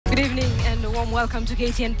evening and a warm welcome to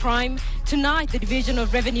KTN Prime. Tonight, the Division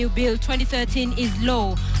of Revenue Bill 2013 is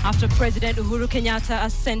law after President Uhuru Kenyatta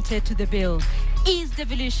assented to the bill. Is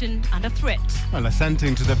devolution under threat? Well,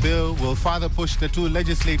 assenting to the bill will further push the two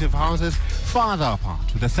legislative houses farther apart,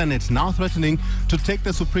 with the Senate now threatening to take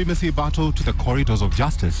the supremacy battle to the corridors of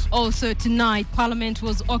justice. Also tonight, Parliament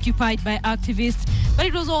was occupied by activists, but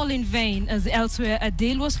it was all in vain as elsewhere a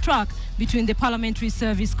deal was struck between the Parliamentary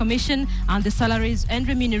Service Commission and the Salaries and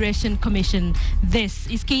Remuneration Commission. This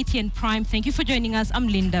is KTN Prime. Thank you for joining us. I'm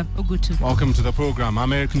Linda Ogutu. Welcome to the program.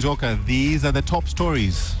 I'm Eric Njoka. These are the top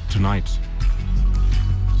stories tonight.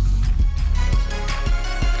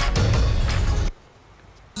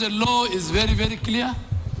 The law is very, very clear.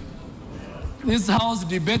 This House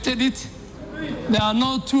debated it. There are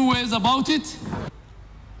no two ways about it.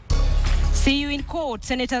 See you in court.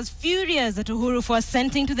 Senators furious at Uhuru for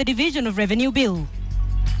assenting to the Division of Revenue Bill.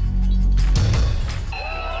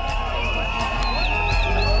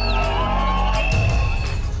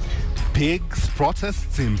 Pigs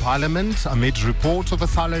protests in Parliament amid reports of a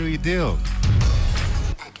salary deal.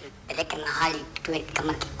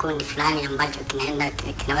 Kama kikundi fulani ambacho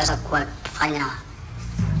kinaweza kufanya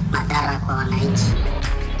madhara kwa wananchi.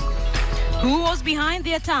 Who was behind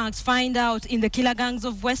the attacks? Find out in the Killer Gangs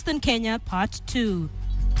of Western Kenya Part 2.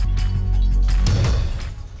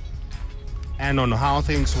 And on how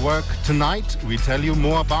things work tonight, we tell you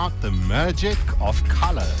more about the magic of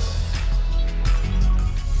colors.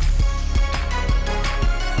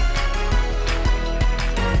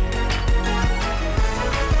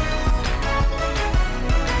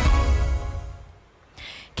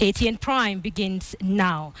 KTN Prime begins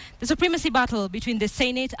now. The supremacy battle between the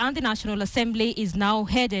Senate and the National Assembly is now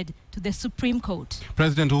headed to the Supreme Court.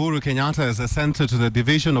 President Uhuru Kenyatta has assented to the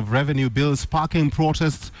Division of Revenue Bill, sparking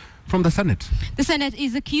protests from the Senate. The Senate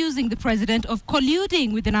is accusing the President of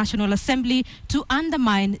colluding with the National Assembly to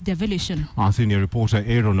undermine devolution. Our senior reporter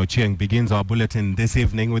Aaron Ochieng begins our bulletin this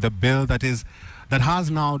evening with a bill that has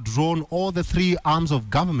now drawn all the three arms of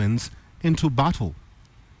governments into battle.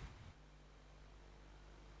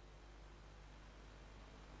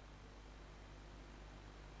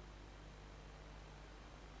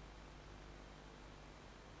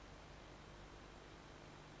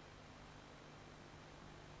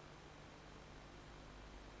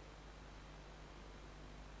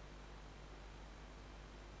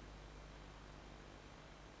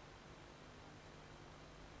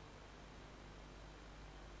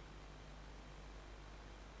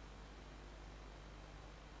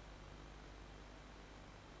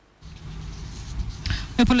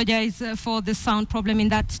 I apologize for the sound problem in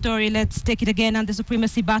that story. Let's take it again. And the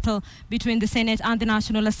supremacy battle between the Senate and the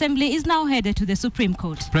National Assembly is now headed to the Supreme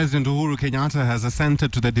Court. President Uhuru Kenyatta has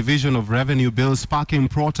assented to the Division of Revenue Bill, sparking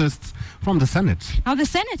protests from the Senate. Now, the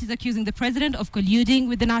Senate is accusing the President of colluding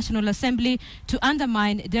with the National Assembly to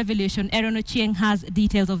undermine devolution. Aaron Ochieng has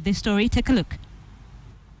details of this story. Take a look.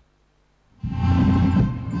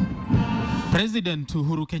 President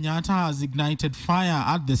Uhuru Kenyatta has ignited fire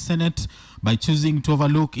at the Senate by choosing to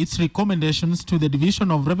overlook its recommendations to the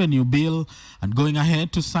Division of Revenue Bill and going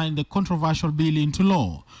ahead to sign the controversial bill into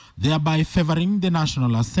law, thereby favoring the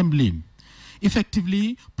National Assembly.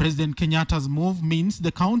 Effectively, President Kenyatta's move means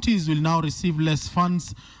the counties will now receive less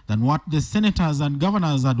funds than what the senators and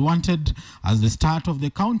governors had wanted, as the start of the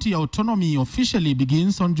county autonomy officially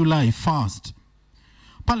begins on July 1st.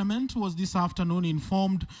 Parliament was this afternoon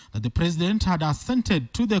informed that the President had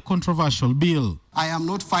assented to the controversial bill. I am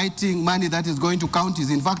not fighting money that is going to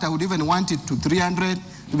counties. In fact, I would even want it to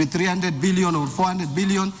be 300 billion or 400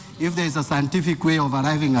 billion if there is a scientific way of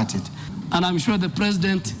arriving at it. And I'm sure the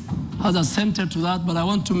President has assented to that, but I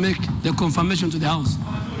want to make the confirmation to the House.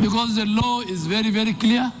 Because the law is very, very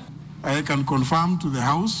clear. I can confirm to the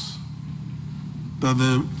House that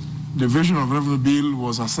the Division of Revenue Bill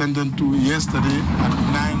was assented to yesterday at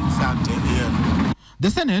 9:30 a.m. The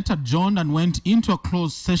Senate adjourned and went into a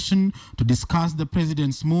closed session to discuss the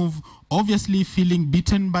President's move, obviously feeling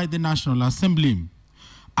beaten by the National Assembly.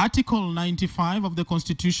 Article 95 of the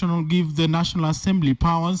Constitution gives the National Assembly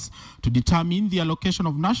powers to determine the allocation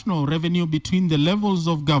of national revenue between the levels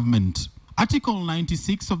of government. Article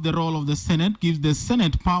 96 of the role of the Senate gives the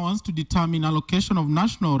Senate powers to determine allocation of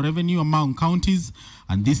national revenue among counties,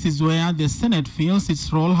 and this is where the Senate feels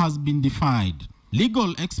its role has been defied.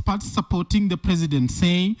 Legal experts supporting the President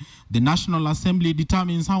say the National Assembly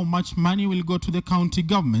determines how much money will go to the county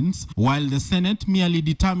governments, while the Senate merely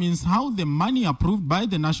determines how the money approved by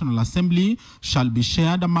the National Assembly shall be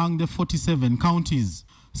shared among the 47 counties.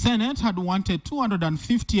 Senate had wanted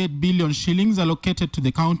 258 billion shillings allocated to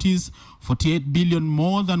the counties, 48 billion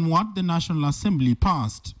more than what the National Assembly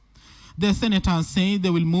passed. The senators say they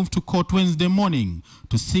will move to court Wednesday morning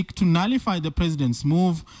to seek to nullify the president's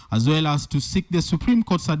move, as well as to seek the Supreme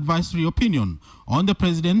Court's advisory opinion on the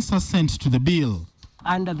president's assent to the bill.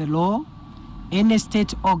 Under the law, any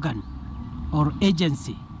state organ or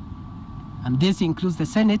agency, and this includes the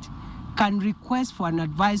Senate, can request for an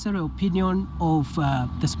advisory opinion of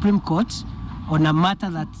the Supreme Court on a matter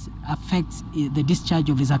that affects the discharge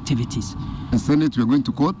of his activities. The Senate, we are going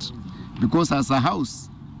to court because as a House,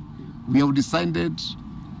 we have decided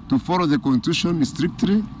to follow the Constitution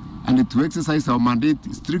strictly and to exercise our mandate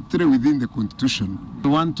strictly within the Constitution. We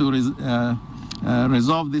want to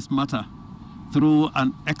resolve this matter through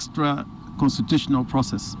an extra constitutional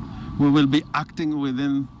process. We will be acting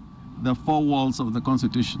within the four walls of the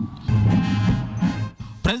Constitution.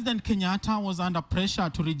 President Kenyatta was under pressure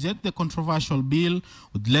to reject the controversial bill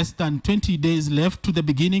with less than 20 days left to the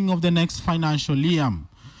beginning of the next financial year.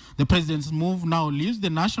 The president's move now leaves the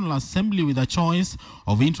National Assembly with a choice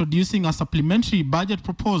of introducing a supplementary budget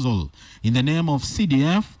proposal in the name of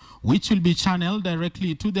CDF, which will be channeled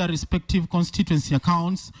directly to their respective constituency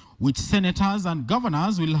accounts, which senators and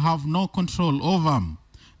governors will have no control over.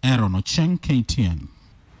 Aaron Ocheng, KTN.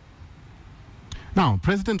 Now,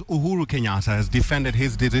 President Uhuru Kenyatta has defended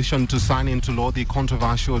his decision to sign into law the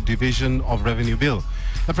controversial Division of Revenue Bill.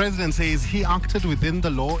 The president says he acted within the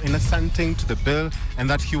law in assenting to the bill and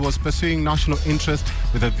that he was pursuing national interest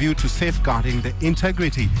with a view to safeguarding the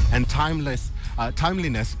integrity and timeliness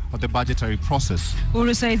of the budgetary process.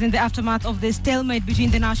 Uhuru says in the aftermath of the stalemate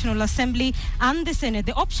between the National Assembly and the Senate,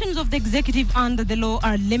 the options of the executive under the law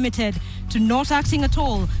are limited to not acting at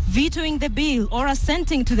all, vetoing the bill or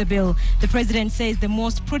assenting to the bill. The president says the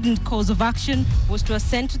most prudent course of action was to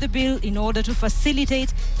assent to the bill in order to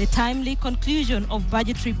facilitate the timely conclusion of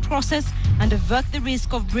budgetary process and avert the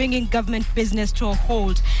risk of bringing government business to a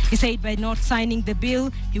halt. He said by not signing the bill,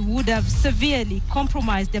 he would have severely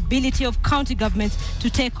compromised the ability of county governments to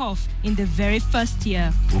take off in the very first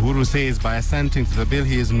year. Uhuru says by assenting to the bill,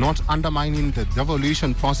 he is not undermining the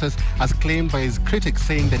devolution process as claimed by his critics,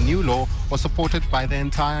 saying the new law was supported by the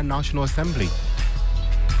entire National Assembly.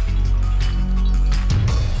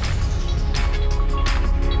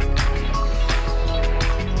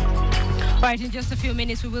 Right, in just a few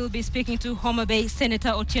minutes, we will be speaking to Homa Bay Senator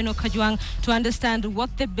Otieno Kajwang to understand what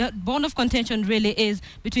the bone of contention really is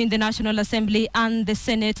between the National Assembly and the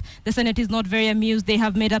Senate. The Senate is not very amused. They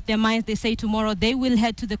have made up their minds. They say tomorrow they will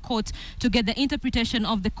head to the court to get the interpretation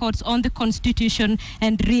of the courts on the Constitution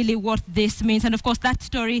and really what this means. And of course, that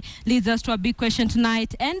story leads us to a big question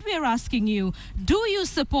tonight. And we are asking you, do you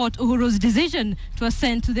support Uhuru's decision to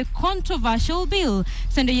assent to the controversial bill?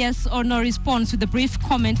 Send a yes or no response with a brief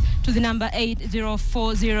comment to the number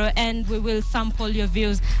 8040, and we will sample your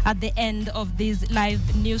views at the end of this live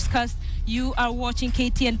newscast. You are watching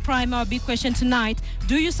KTN Prime. Our big question tonight: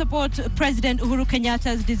 do you support President Uhuru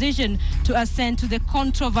Kenyatta's decision to assent to the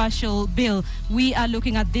controversial bill? We are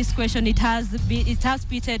looking at this question. It has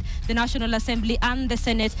pitted the National Assembly and the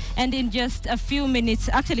Senate, and in just a few minutes,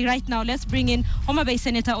 actually right now, let's bring in Homa Bay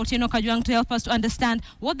Senator Otieno Kajwang to help us to understand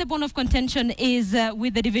what the bone of contention is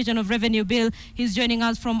with the Division of Revenue Bill. He's joining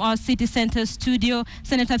us from our City Center studio.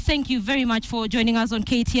 Senator, thank you very much for joining us on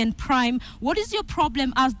KTN Prime. What is your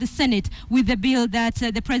problem as the Senate with the bill that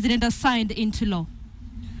the president has signed into law?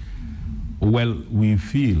 Well, we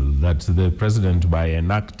feel that the president, by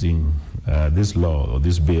enacting this law or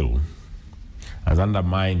this bill, has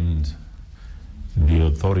undermined the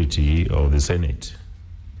authority of the Senate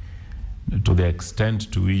to the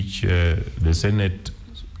extent to which the Senate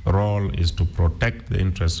role is to protect the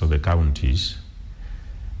interests of the counties.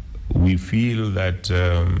 We feel that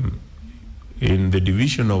in the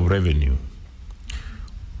division of revenue,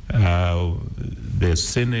 the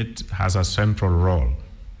Senate has a central role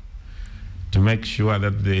to make sure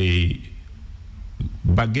that they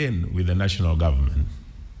bargain with the national government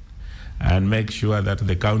and make sure that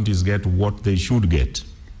the counties get what they should get.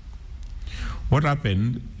 What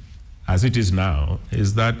happened, as it is now,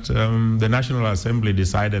 is that the National Assembly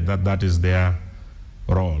decided that that is their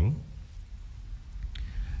role,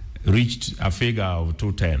 reached a figure of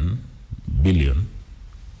 210 billion,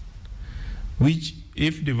 which,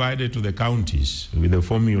 if divided to the counties with the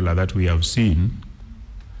formula that we have seen,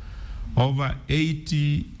 over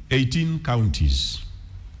 18 counties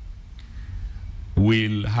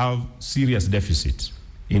will have serious deficit,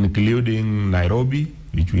 including Nairobi,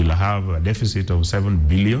 which will have a deficit of 7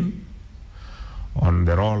 billion on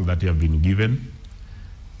the role that they have been given.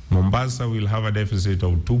 Mombasa will have a deficit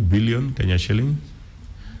of 2 billion Kenya shillings.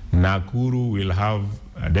 Nakuru will have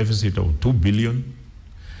a deficit of 2 billion.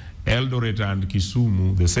 Eldoret and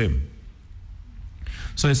Kisumu the same.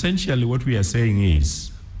 So essentially what we are saying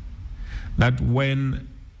is that when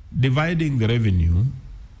dividing the revenue,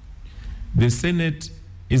 the Senate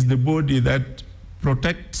is the body that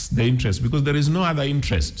protects the interest, because there is no other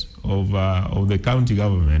interest of the county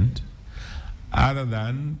government other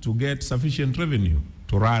than to get sufficient revenue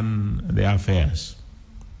to run their affairs.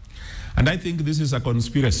 And I think this is a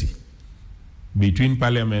conspiracy between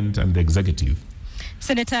Parliament and the executive.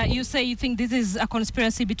 Senator, you say you think this is a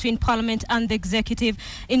conspiracy between Parliament and the executive.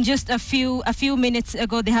 In just a few minutes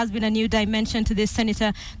ago, there has been a new dimension to this,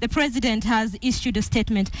 Senator. The President has issued a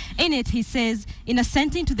statement. In it, he says, in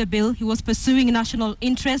assenting to the bill, he was pursuing national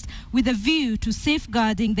interest with a view to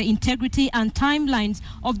safeguarding the integrity and timelines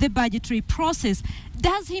of the budgetary process.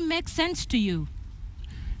 Does he make sense to you?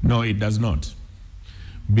 No, it does not.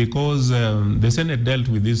 Because the Senate dealt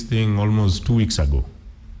with this thing almost 2 weeks ago.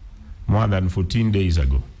 More than 14 days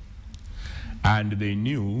ago. And they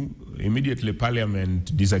knew, immediately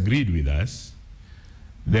Parliament disagreed with us,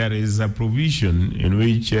 there is a provision in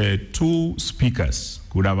which 2 speakers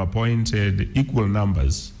could have appointed equal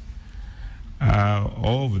numbers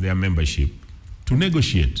of their membership to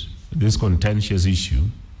negotiate this contentious issue.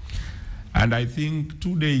 And I think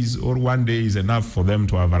 2 days or 1 day is enough for them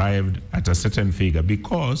to have arrived at a certain figure,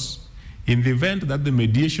 because in the event that the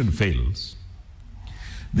mediation fails,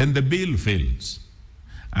 then the bill fails.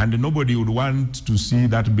 And nobody would want to see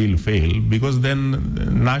that bill fail, because then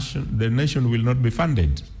the nation will not be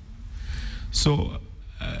funded. So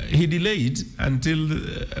he delayed until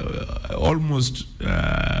almost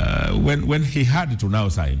when he had to now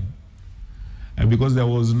sign, because there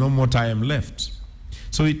was no more time left.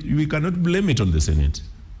 So we cannot blame it on the Senate.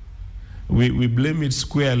 We blame it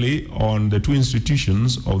squarely on the 2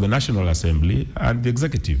 institutions of the National Assembly and the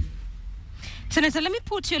executive. Senator, let me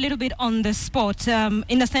put you a little bit on the spot.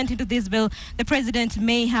 In assenting to this bill, the President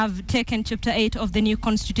may have taken Chapter 8 of the new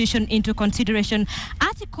Constitution into consideration.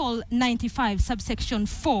 Article 95, subsection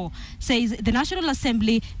 4, says the National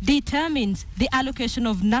Assembly determines the allocation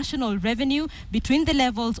of national revenue between the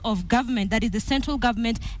levels of government, that is the central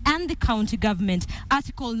government and the county government.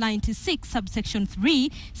 Article 96, subsection 3,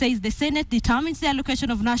 says the Senate determines the allocation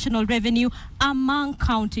of national revenue among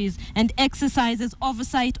counties and exercises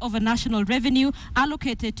oversight over national revenue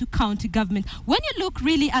allocated to county government. When you look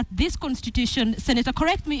really at this constitution, Senator,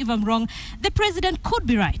 correct me if I'm wrong, the President could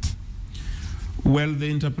be right. Well, the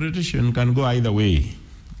interpretation can go either way,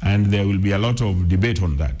 and there will be a lot of debate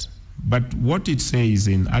on that. But what it says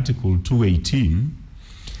in Article 218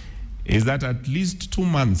 is that at least 2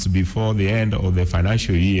 months before the end of the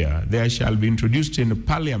financial year, there shall be introduced in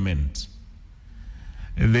Parliament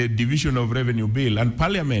the Division of Revenue Bill, and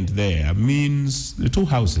Parliament there means the 2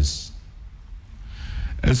 houses.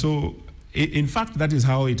 So, in fact, that is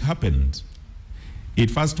how it happened.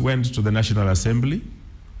 It first went to the National Assembly.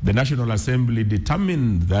 The National Assembly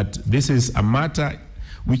determined that this is a matter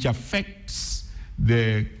which affects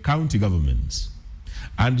the county governments.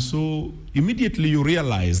 And so, immediately you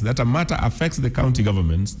realize that a matter affects the county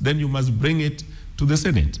governments, then you must bring it to the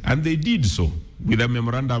Senate. And they did so with a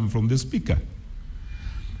memorandum from the Speaker.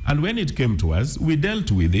 And when it came to us, we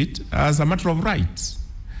dealt with it as a matter of rights,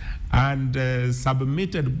 and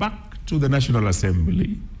submitted back to the National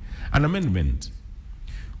Assembly an amendment,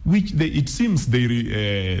 which it seems they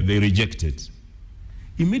rejected.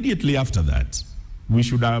 Immediately after that, we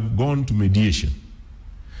should have gone to mediation.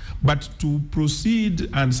 But to proceed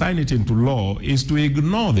and sign it into law is to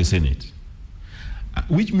ignore the Senate,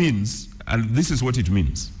 which means, and this is what it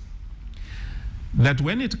means, that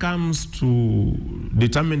when it comes to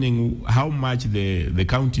determining how much the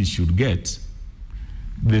counties should get,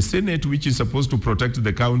 the Senate, which is supposed to protect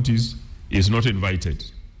the counties, is not invited.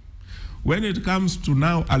 When it comes to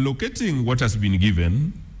now allocating what has been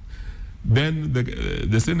given, then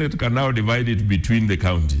the Senate can now divide it between the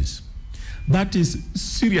counties. That is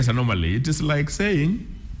serious anomaly. It is like saying,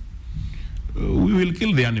 we will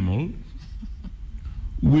kill the animal.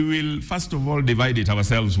 We will, first of all, divide it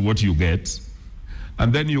ourselves, what you get,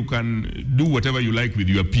 and then you can do whatever you like with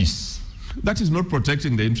your piece. That is not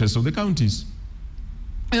protecting the interests of the counties.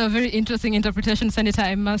 A very interesting interpretation, Senator,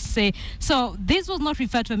 I must say. So this was not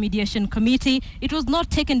referred to a mediation committee. It was not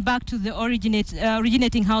taken back to the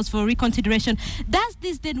originating house for reconsideration. Does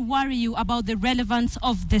this then worry you about the relevance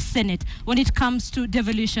of the Senate when it comes to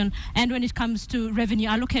devolution and when it comes to revenue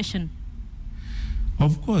allocation?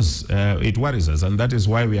 Of course, it worries us, and that is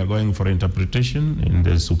why we are going for interpretation in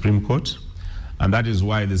the Supreme Court. And that is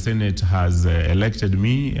why the Senate has elected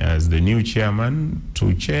me as the new chairman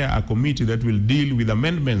to chair a committee that will deal with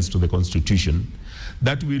amendments to the Constitution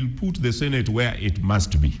that will put the Senate where it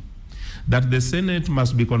must be. that the Senate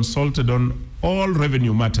must be consulted on all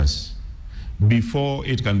revenue matters before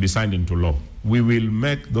it can be signed into law. We will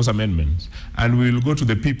make those amendments and we will go to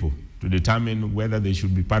the people to determine whether they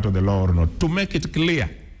should be part of the law or not, to make it clear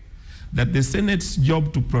that the Senate's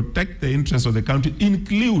job to protect the interests of the country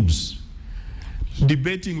includes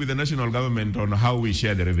debating with the national government on how we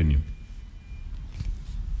share the revenue.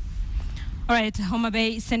 All right, Homa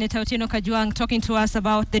Bay Senator Otieno Kajwang talking to us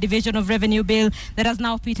about the Division of Revenue Bill that has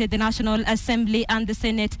now pitted the National Assembly and the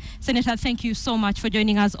Senate. Senator, thank you so much for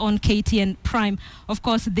joining us on KTN Prime. Of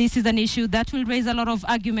course, this is an issue that will raise a lot of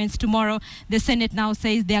arguments tomorrow. The Senate now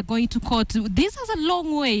says they are going to court. This is a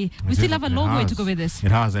long way. We still have a long way to go with this.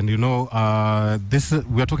 It has, and you know,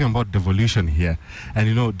 we are talking about devolution here. And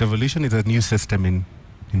you know, devolution is a new system in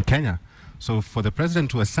Kenya. So for the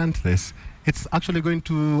president to assent this, it's actually going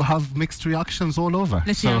to have mixed reactions all over.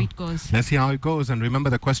 Let's see how it goes. Let's see how it goes. And remember,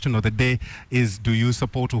 the question of the day is, do you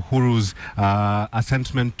support Uhuru's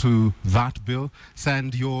assentment to that bill?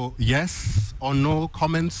 Send your yes or no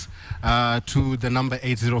comments to the number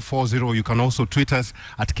 8040. You can also tweet us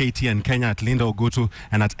at KTN Kenya, at Linda Ogutu,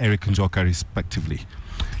 and at Eric Njoka, respectively.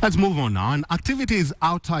 Let's move on now. And activities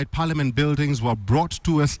outside Parliament buildings were brought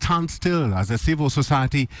to a standstill as the civil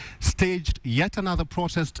society staged yet another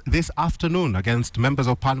protest this afternoon against members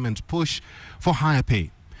of Parliament's push for higher pay.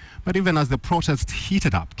 But even as the protest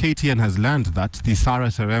heated up, KTN has learned that the Sara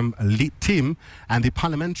Serem elite team and the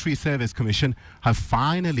Parliamentary Service Commission have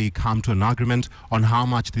finally come to an agreement on how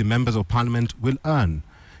much the members of Parliament will earn.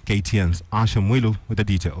 KTN's Asha Mwilu with the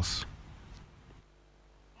details.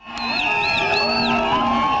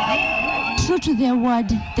 True to their word,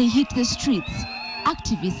 they hit the streets.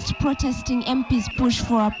 Activists protesting MP's push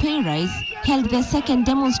for a pay rise held their second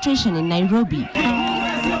demonstration in Nairobi.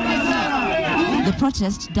 The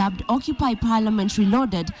protest, dubbed Occupy Parliament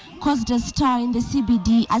Reloaded, caused a stir in the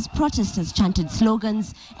CBD as protesters chanted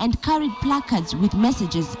slogans and carried placards with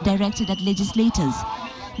messages directed at legislators.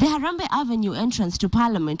 The Harambee Avenue entrance to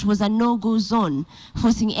Parliament was a no-go zone,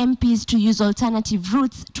 forcing MPs to use alternative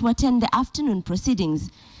routes to attend the afternoon proceedings.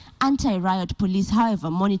 Anti-riot police,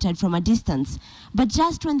 however, monitored from a distance. But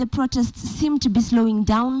just when the protests seemed to be slowing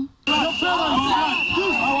down, the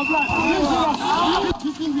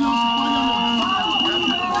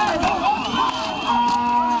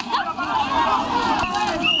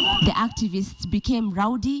activists became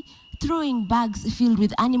rowdy, throwing bags filled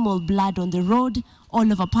with animal blood on the road,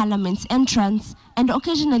 all over Parliament's entrance, and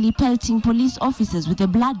occasionally pelting police officers with the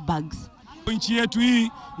blood bags. Nchi yetu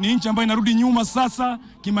hii ni nchi ambayo inarudi nyuma sasa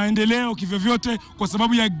kimaendeleo kivyovyote kwa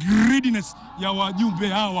sababu ya greediness ya wajumbe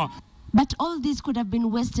hawa. But all this could have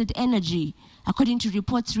been wasted energy. According to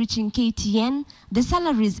reports reaching KTN, the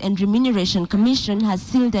Salaries and Remuneration Commission has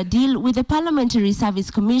sealed a deal with the Parliamentary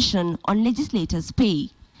Service Commission on legislators' pay.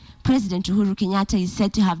 President Uhuru Kenyatta is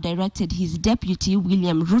said to have directed his deputy,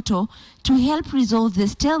 William Ruto, to help resolve the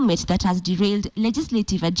stalemate that has derailed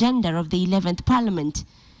legislative agenda of the 11th Parliament.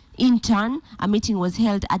 In turn, a meeting was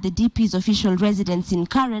held at the DP's official residence in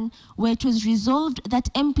Karen, where it was resolved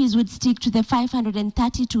that MPs would stick to the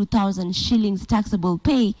 532,000 shillings taxable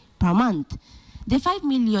pay per month. The 5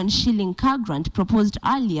 million shilling car grant proposed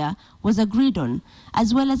earlier was agreed on,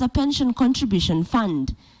 as well as a pension contribution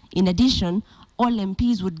fund. In addition, all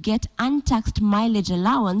MPs would get untaxed mileage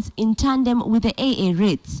allowance in tandem with the AA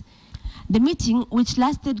rates. The meeting, which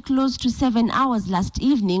lasted close to 7 hours last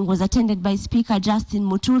evening, was attended by Speaker Justin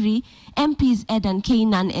Muturi, MPs Edan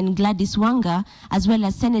Kainan and Gladys Wanga, as well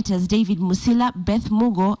as Senators David Musila, Beth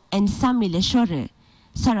Mugo, and Sami Leshore.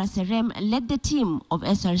 Sara Serem led the team of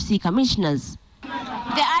SRC commissioners.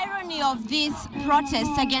 The irony of these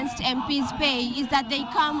protests against MPs' pay is that they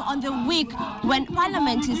come on the week when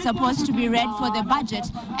Parliament is supposed to be read for the budget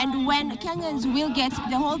and when Kenyans will get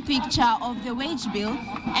the whole picture of the wage bill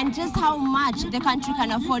and just how much the country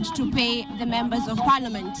can afford to pay the members of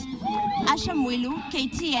Parliament. Asha Mwilu,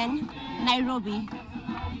 KTN, Nairobi.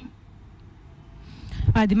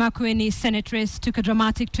 The Makueni Senate race took a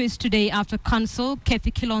dramatic twist today after Council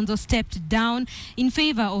Kathy Kilonzo stepped down in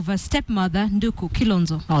favor of her stepmother, Nduku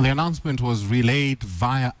Kilonzo. Now, the announcement was relayed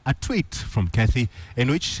via a tweet from Kathy in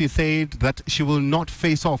which she said that she will not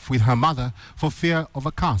face off with her mother for fear of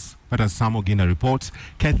a curse. But as Sam Ogina reports,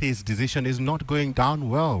 Kathy's decision is not going down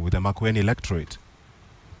well with the Makueni electorate.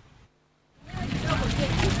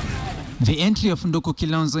 The entry of Nduku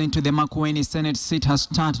Kilonzo into the Makueni Senate seat has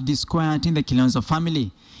started disquieting the Kilonzo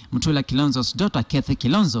family. Mutula Kilonzo's daughter, Kathy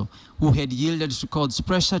Kilonzo, who had yielded to court's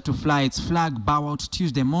pressure to fly its flag, bowed out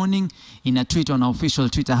Tuesday morning in a tweet on her official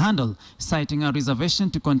Twitter handle, citing a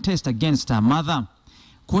reservation to contest against her mother.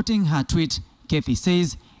 Quoting her tweet, Kathy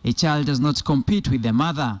says, "A child does not compete with the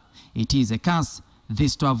mother. it is a curse.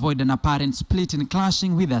 This to avoid an apparent split and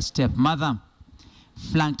clashing with her stepmother.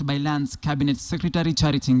 Flanked by Lands Cabinet Secretary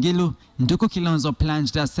Charity Ngilu, Nduku Kilonzo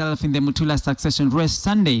plunged herself in the Mutula succession race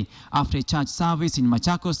Sunday after a church service in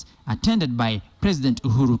Machakos attended by President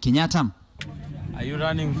Uhuru Kenyatta. Are you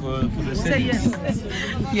running for the Senate? Say yes.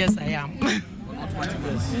 Yes, I am.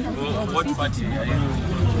 What party are you?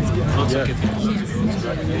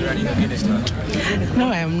 Are you running against her? No,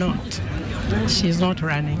 I am not. She's not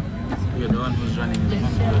running. You're the one who's running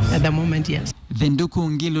at the moment, yes. The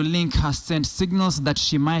Nduku Ngilu link has sent signals that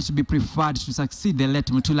she might be preferred to succeed the late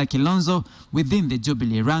Mutula Kilonzo within the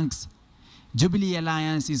Jubilee ranks. Jubilee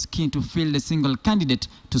Alliance is keen to field a single candidate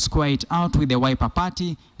to square it out with the Wiper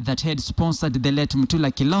Party that had sponsored the late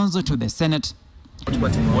Mutula Kilonzo to the Senate.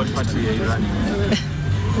 What party are you running?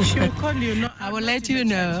 She will call you. No, I will let you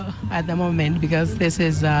know at the moment because this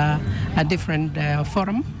is a different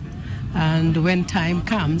forum. And when time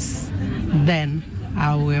comes, then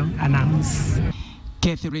I will announce.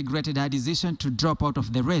 Kathy regretted her decision to drop out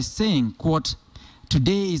of the race, saying, quote,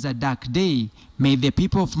 "Today is a dark day. May the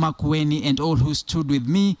people of Makueni and all who stood with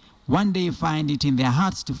me one day find it in their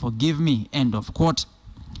hearts to forgive me," end of quote.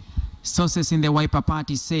 Sources in the Wiper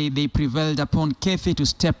Party say they prevailed upon Kathy to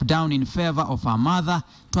step down in favor of her mother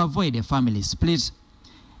to avoid a family split.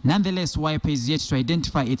 Nonetheless, Wiper is yet to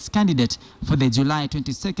identify its candidate for the July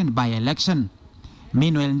 22nd by-election.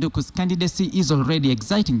 Meanwhile, Nduku's candidacy is already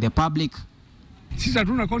exciting the public. Sisi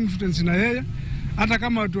hatuna confidence na yeye, hata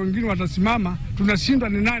kama watu wengine watasimama, tunashindwa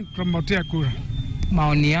ni nani tutamwotea kura.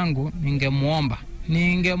 Maoni yangu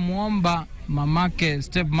ningemuomba mamake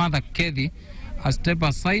stepmother Kathy a step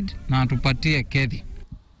aside na atupatie Kathy.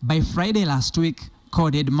 By Friday last week,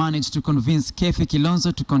 CORD had managed to convince Kathy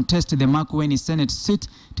Kilonzo to contest the Makueni Senate seat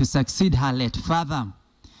to succeed her late father.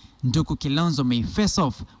 Nduku Kilonzo may face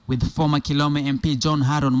off with former Kilome MP John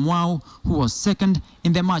Haron Mwau, who was second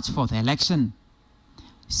in the March 4th election.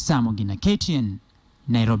 Samogina, KTN,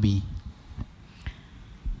 Nairobi.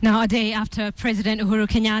 Now, a day after President Uhuru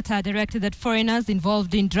Kenyatta directed that foreigners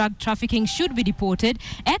involved in drug trafficking should be deported,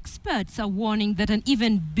 experts are warning that an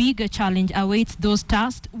even bigger challenge awaits those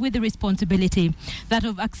tasked with the responsibility, that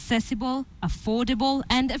of accessible, affordable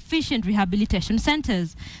and efficient rehabilitation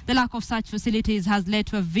centers. The lack of such facilities has led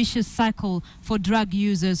to a vicious cycle for drug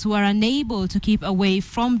users who are unable to keep away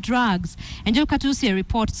from drugs. Angel Katusia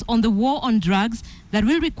reports on the war on drugs that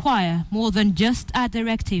will require more than just a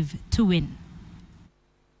directive to win.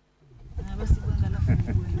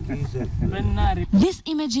 These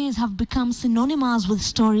images have become synonymous with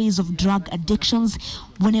stories of drug addictions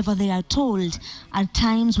whenever they are told. At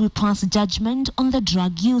times we pass judgment on the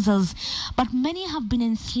drug users, but many have been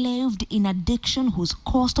enslaved in addiction whose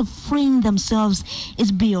cost of freeing themselves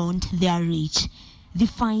is beyond their reach. The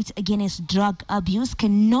fight against drug abuse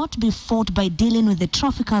cannot be fought by dealing with the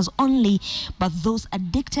traffickers only, but those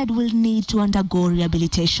addicted will need to undergo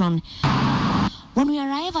rehabilitation. When we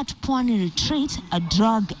arrive at Pwani Retreat, a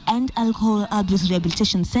drug and alcohol abuse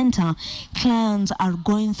rehabilitation center, clients are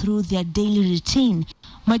going through their daily routine.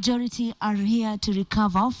 Majority are here to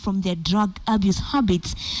recover from their drug abuse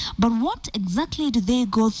habits. But what exactly do they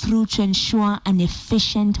go through to ensure an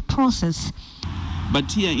efficient process?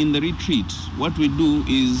 But here in the retreat, what we do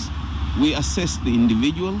is we assess the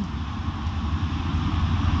individual.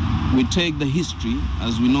 We take the history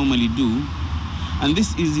as we normally do. And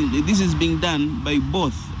this is being done by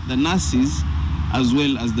both the nurses as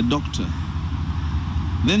well as the doctor.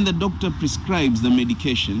 Then the doctor prescribes the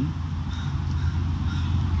medication.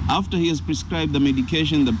 After he has prescribed the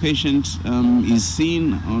medication, the patient is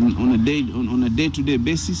seen on a day-to-day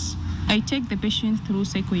basis. I take the patient through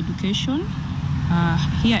psychoeducation.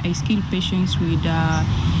 Here I skill patients with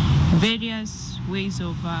various ways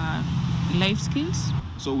of life skills.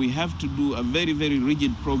 So we have to do a very, very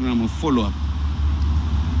rigid program of follow-up.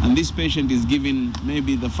 And this patient is given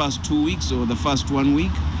maybe the first 2 weeks or the first 1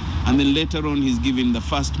 week, and then later on he's given the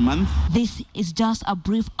first month. This is just a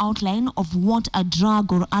brief outline of what a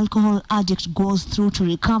drug or alcohol addict goes through to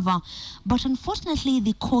recover. But unfortunately,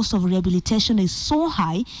 the cost of rehabilitation is so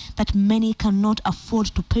high that many cannot afford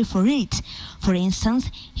to pay for it. For instance,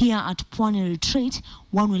 here at Pwani Retreat,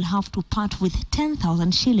 one will have to part with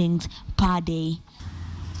 10,000 shillings per day.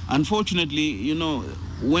 Unfortunately, you know,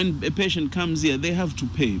 when a patient comes here, they have to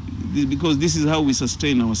pay because this is how we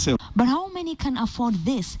sustain ourselves. But how many can afford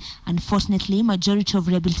this? Unfortunately, majority of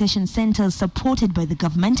rehabilitation centers supported by the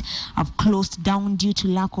government have closed down due to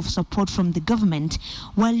lack of support from the government,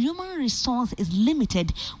 while human resource is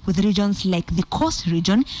limited, with regions like the Coast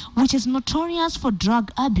region, which is notorious for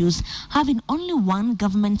drug abuse, having only one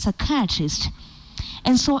government psychiatrist.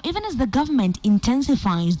 And so even as the government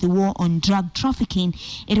intensifies the war on drug trafficking,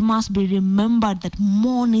 it must be remembered that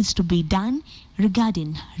more needs to be done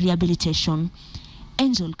regarding rehabilitation.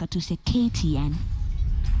 Angel Katuse, KTN.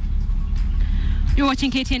 You're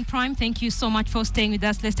watching KTN Prime. Thank you so much for staying with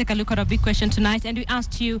us. Let's take a look at our big question tonight. And we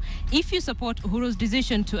asked you if you support Uhuru's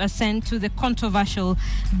decision to assent to the controversial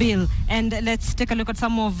bill. And let's take a look at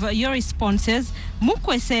some of your responses.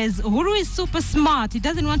 Mukwe says Uhuru is super smart. He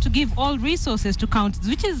doesn't want to give all resources to counties,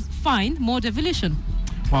 which is fine. More devolution.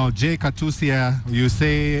 Well, Jay Katusia, you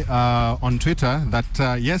say on Twitter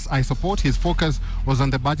that, yes, I support. His focus was on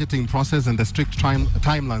the budgeting process and the strict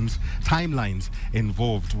timelines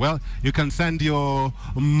involved. Well, you can send your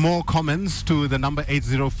more comments to the number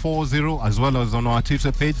 8040 as well as on our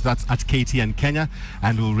Twitter page. That's at KTN Kenya,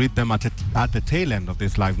 and we'll read them at the tail end of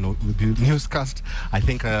this live newscast. I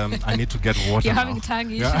think I need to get water. You're now. having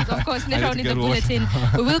tongue issues. Yeah. Of course, later on in the bulletin,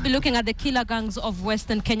 we will be looking at the killer gangs of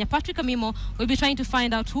Western Kenya. Patrick Amimo will be trying to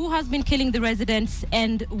find out who has been killing the residents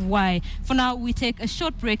and why. For now, we take a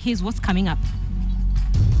short break. Here's what's coming up.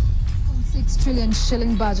 6 trillion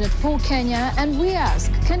shilling budget for Kenya, and we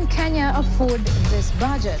ask, can Kenya afford this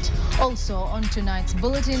budget? Also on tonight's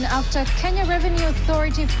bulletin, after Kenya Revenue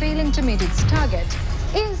Authority failing to meet its target,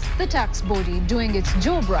 is the tax body doing its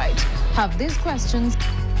job right? Have these questions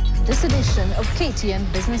this edition of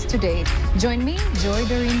KTN Business Today. Join me, Joy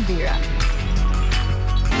Doreen Vera.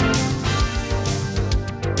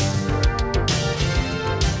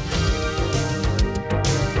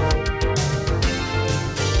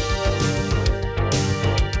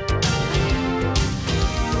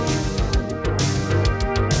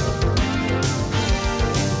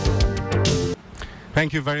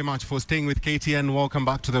 Thank you very much for staying with KTN. Welcome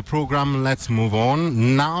back to the program. Let's move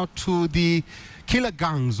on now to the killer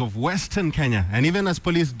gangs of Western Kenya. And even as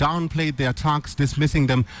police downplayed the attacks, dismissing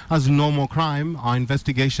them as normal crime, our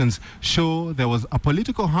investigations show there was a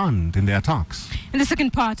political hand in the attacks. In the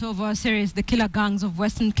second part of our series, The Killer Gangs of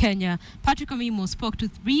Western Kenya, Patrick Amimo spoke to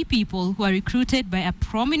 3 people who are recruited by a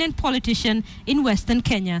prominent politician in Western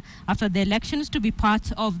Kenya after the elections to be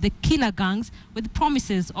part of the killer gangs with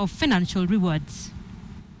promises of financial rewards.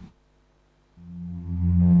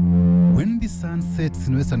 When the sun sets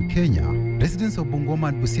in Western Kenya, residents of Bungoma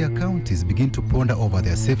and Busia counties begin to ponder over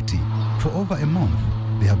their safety. For over a month,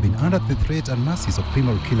 they have been under the threat and mercies of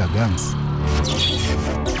criminal killer gangs.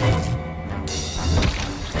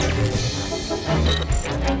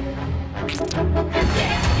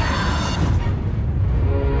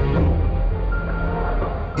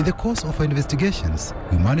 In the course of our investigations,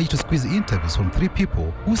 we managed to squeeze interviews from 3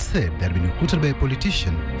 people who said they had been recruited by a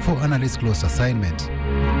politician for an undisclosed assignment.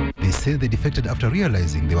 They said they defected after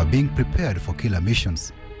realizing they were being prepared for killer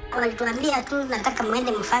missions. Walituambia tu nataka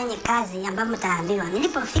mwende mfanye kazi ambayo mtaambiwa.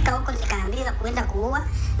 Nilipofika huko nikaambiwa kuenda kuua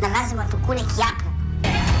na lazima tukule kiapo.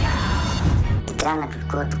 Jana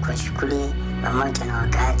tulikuwa tuko shughuli pamoja na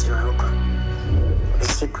wakaaji wa huko.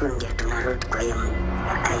 Usiku ndio tunarudi kwa hiyo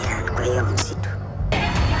island, kwa hiyo msitu.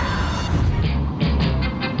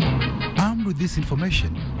 Armed with this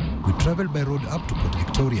information, we traveled by road up to Port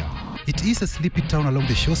Victoria. It is a sleepy town along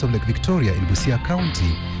the shores of Lake Victoria in Busia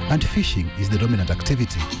County, and fishing is the dominant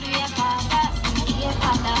activity.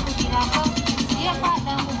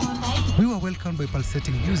 We were welcomed by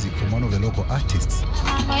pulsating music from one of the local artists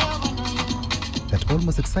that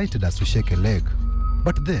almost excited us to shake a leg.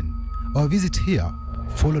 But then, our visit here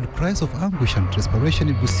followed cries of anguish and desperation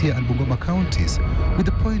in Busia and Bungoma counties, with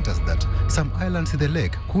the pointers that some islands in the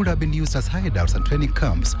lake could have been used as hideouts and training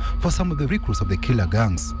camps for some of the recruits of the killer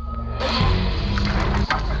gangs.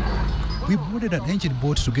 We boarded an engine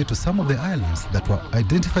boat to get to some of the islands that were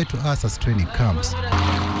identified to us as training camps.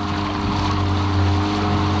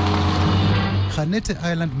 Hanete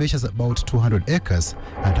Island measures about 200 acres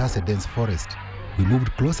and has a dense forest. We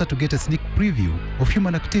moved closer to get a sneak preview of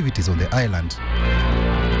human activities on the island.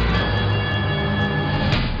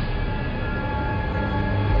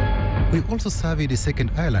 We also surveyed a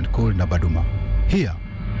second island called Nabaduma. Here,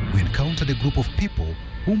 we encountered a group of people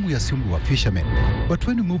whom we assumed were fishermen. But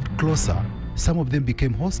when we moved closer, some of them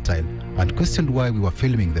became hostile and questioned why we were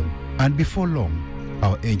filming them. And before long,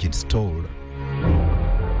 our engine stalled.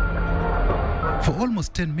 For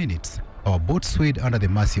almost 10 minutes, our boat swayed under the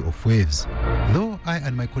mercy of waves. Though I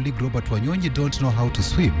and my colleague Robert Wanyonyi don't know how to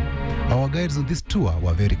swim, our guides on this tour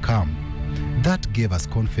were very calm. That gave us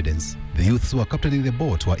confidence. The youths who were captaining the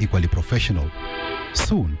boat were equally professional.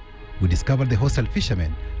 Soon, we discovered the hostile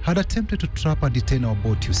fishermen had attempted to trap and detain our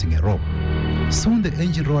boat using a rope. Soon the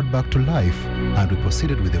engine roared back to life and we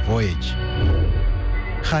proceeded with the voyage.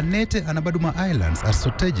 Hanete and Abaduma Islands are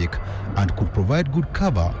strategic and could provide good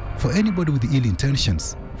cover for anybody with ill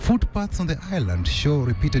intentions. Footpaths on the island show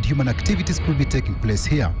repeated human activities could be taking place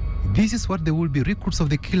here. This is what the would-be recruits of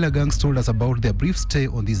the killer gangs told us about their brief stay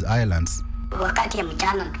on these islands. Wakati ya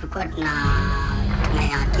mchana tulikuwa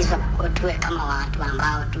tumeagizwa tuwe kama watu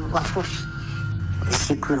ambao tu wafufi.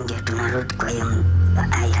 Usiku ndio tunarudi kwa hiyo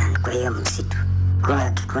island, kwa hiyo msitu. Kwa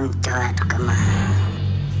kikundi cha watu kama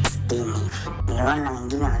 60. Niona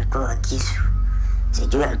wengine walikuwa wakisu.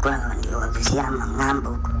 Sijui walikuwa ndio wavusia ama ng'ambo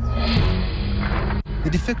huko. The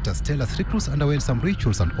defectors tell us recruits underwent some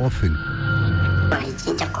rituals and offering.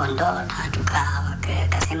 Walichinja kondoo na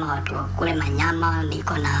wakasema watu kule manyama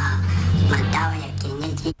niko na madawa ya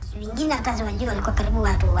kienyeji. Wengine hata siwajui walikuwa karibu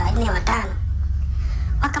watu 4 au 5.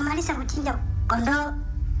 Wakamaliza kuchinja kondoo,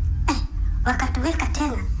 wakatuweka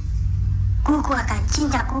tena. Kuku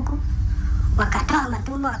wakachinja kuku, wakatoa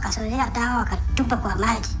matumbo, wakasolea dawa, wakatupa kwa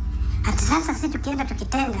maji. Hata sasa sisi tukienda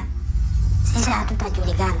tukitenda, sisi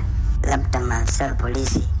hatutajulikana. Labda maafisa wa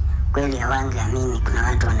polisi kweli hawangeamini kuna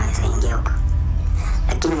watu wanaweza ingia huko.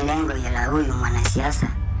 Lakini lengo la huyu mwanasiasa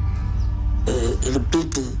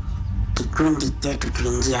ilibidi kikundi chetu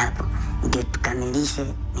tuingie hapo ndio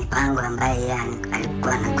tukamilishe mipango ambayo yeye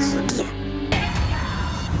alikuwa anakusudia.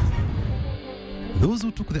 Those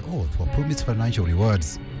who took the oath were promised financial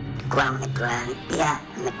rewards. Kwa ametuambia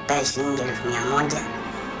amepewa shilingi 100,000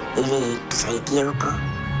 ili tusaidie huko.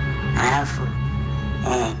 Alafu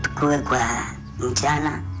tukue kwa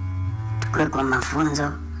mchana, tukue kwa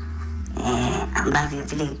mafunzo ambavyo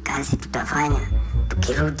vile kazi tutafanya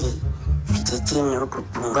tukirudi vijijini huko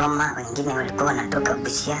Bungoma. Wengine walikuwa wanatoka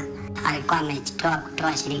Busia. Alikuwa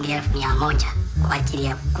kutoa shilingi 100,000 kwa ajili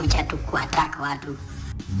ya kuja tu kuwataka watu.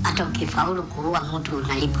 Hata ukifaulu kuua mtu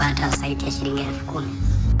unalipwa hata zaidi ya shilingi 10,000.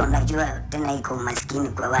 Unajua tena iko umaskini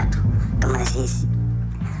kwa watu kama sisi.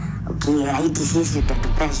 Ukiahidi sisi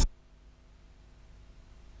utatupea,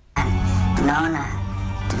 tunaona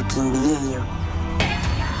tukimbilie hiyo.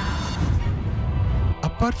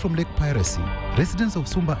 Apart from lake piracy, residents of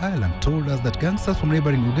Sumba Island told us that gangsters from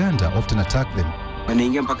neighboring Uganda often attack them.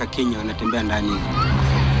 Wanaingia mpaka Kenya, wanatembea ndani.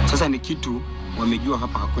 Sasa ni kitu wamejua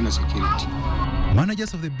hapa hakuna security.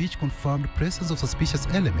 Managers of the beach confirmed presence of suspicious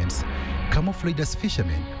elements camouflaged as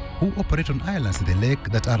fishermen who operate on islands in the lake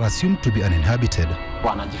that are assumed to be uninhabited.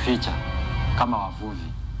 Wanajificha kama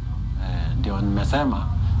wavuvi. Ndio nimesema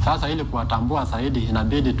sasa ili kuwatambua zaidi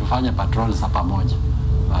inabidi tufanye patrols pamoja.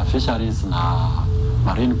 Fisheries na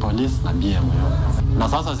Marine Police na BMO. Na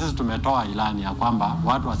sasa sisi tumetoa ilani ya kwamba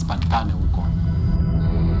watu wasipatikane huko.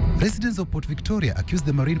 Residents of Port Victoria accused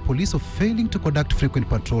the Marine Police of failing to conduct frequent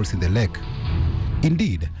patrols in the lake.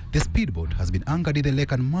 Indeed, the speedboat has been anchored in the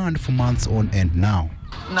lake and manned for months on end now.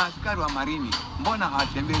 Na askari wa marini, mbona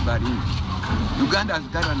hawatembei baharini? Uganda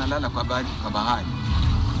askari wanalala kwa bahari.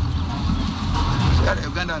 Askari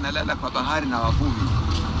Uganda wanalala kwa bahari na wavuvi.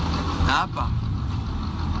 Na hapa.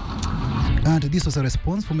 And this was a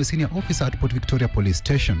response from a senior officer at Port Victoria Police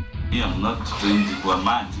Station. I am not trained to a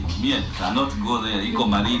maji. Me, I cannot go there. Eco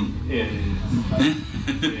Marine.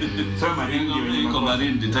 So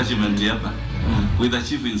Marine detachment hapa with the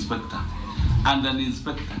chief inspector and an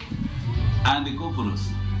inspector and the corporals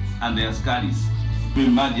and the askaris.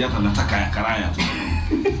 Maji hapa nataka ya karaya tu.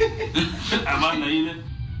 Amana ile.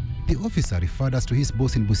 The officer referred us to his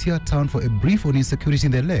boss in Busia town for a brief on insecurity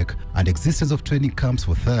in the lake and existence of training camps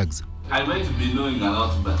for thugs. I might be knowing a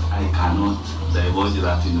lot, but I cannot divulge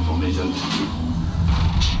that information to you.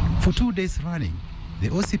 For 2 days running, the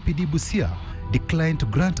OCPD Busia declined to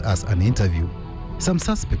grant us an interview. Some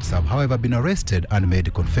suspects have, however, been arrested and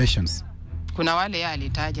made confessions. Kuna wale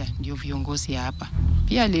alitaja ndio viongozi hapa.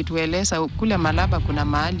 Pia alitueleza kule Malaba kuna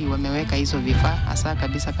mahali wameweka hizo vifaa hasa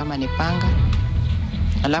kabisa kama ni panga.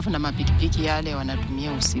 Alafu na mapikipiki yale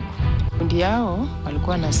wanatumia usiku. Kundi yao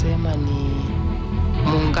walikuwa nasema ni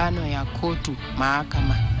muungano ya kotu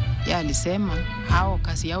mahakama. Yeye alisema hao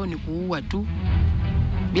kazi yao ni kuua tu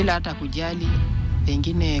bila hata kujali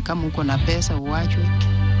pengine kama uko na pesa uachwe.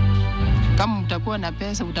 Kama mtakuwa na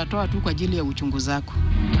pesa utatoa tu kwa ajili ya uchunguzi wako.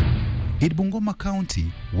 In Bungoma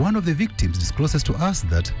County, one of the victims discloses to us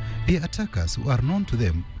that the attackers who are known to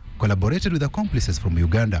them collaborated with accomplices from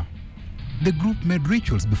Uganda. The group made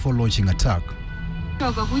rituals before launching attack.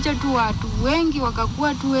 Wakakuja tu watu wengi,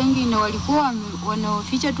 wakakuwa tu wengi na walikuwa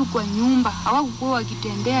wanaoficha tu kwa nyumba. Hawakuwa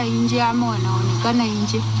wakitembea nje ama wanaonekana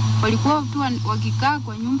nje. Walikuwa tu wakikaa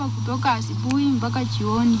kwa nyumba kutoka asubuhi mpaka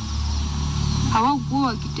jioni. Hawakuwa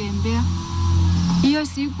wakitembea. Hiyo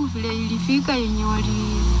siku vile ilifika yenye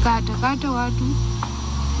walikata watu,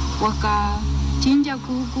 wakachinja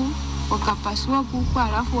kuku, wakapasua kuku,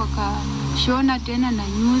 alafu wakashona tena na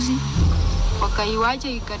nyuzi, wakaiwacha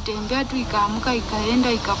ikatembea tu, ikaamka,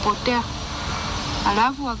 ikaenda, ikapotea.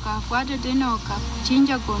 Alafu wakafuata tena,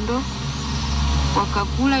 wakachinja kondoo,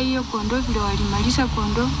 wakakula hiyo kondoo. Vile walimaliza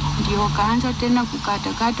kondoo, ndio wakaanza tena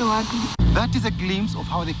kukatakata watu. That is a glimpse of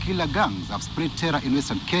how the killer gangs have spread terror in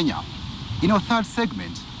Western Kenya. In our third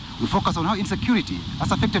segment, we focus on how insecurity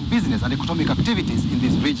has affected business and economic activities in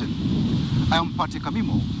this region. I am Pati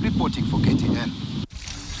Kamimo, reporting for KTN.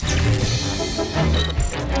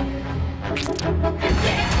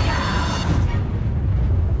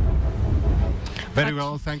 Very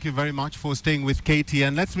well, thank you very much for staying with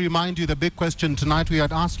KTN. Let's remind you the big question tonight. We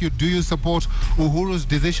had asked you, do you support Uhuru's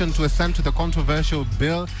decision to assent to the controversial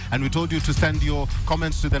bill? And we told you to send your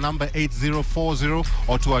comments to the number 8040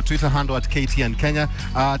 or to our Twitter handle at KTN Kenya.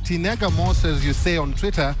 Tinega Moore says, you say on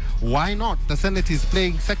Twitter, why not? The Senate is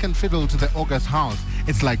playing second fiddle to the August House.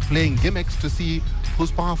 It's like playing gimmicks to see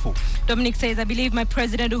who's powerful. Dominic says, I believe my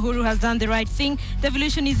President Uhuru has done the right thing. The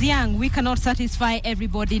evolution is young. We cannot satisfy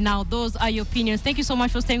everybody now. Those are your opinions. Thank you so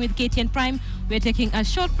much for staying with KTN Prime. We're taking a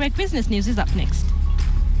short break. Business News is up next.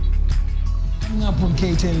 Coming up on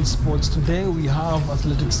KTN Sports today, we have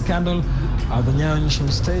athletic scandal at the Nyayo National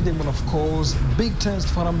Stadium, and of course, big test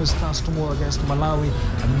for Harambee Stars tomorrow against Malawi,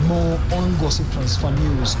 and more on gossip transfer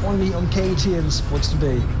news. Only on KTN Sports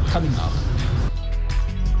today, coming up.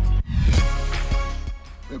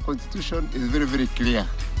 The Constitution is very, very clear.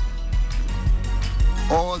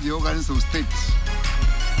 All the organs of state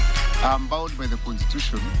are bound by the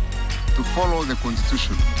Constitution to follow the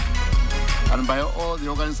Constitution. And by all the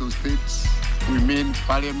organs of state, we mean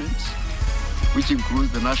Parliament, which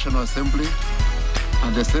includes the National Assembly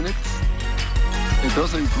and the Senate. It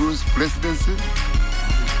also includes presidency.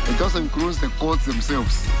 It also includes the courts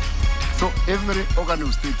themselves. So every organ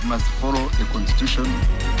of state must follow the Constitution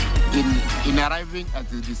in arriving at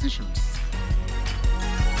the decisions.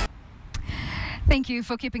 Thank you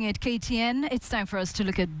for keeping it KTN. It's time for us to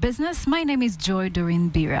look at business. My name is Joy Doreen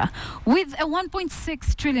Bira. With a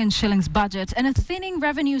 1.6 trillion shillings budget and a thinning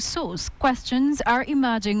revenue source, questions are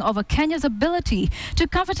emerging over Kenya's ability to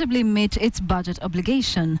comfortably meet its budget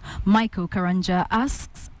obligation. Michael Karanja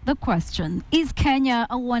asks the question, is Kenya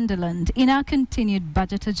a wonderland? In our continued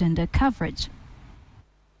budget agenda coverage.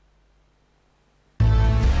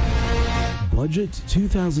 Budget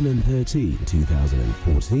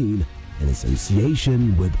 2013-2014 in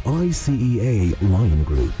association with ICEA Lion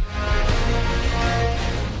Group.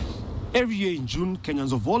 Every year in June,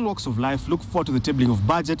 Kenyans of all walks of life look forward to the tabling of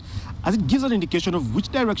budget as it gives an indication of which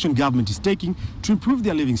direction government is taking to improve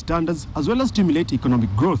their living standards as well as stimulate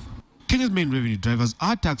economic growth. Kenya's main revenue drivers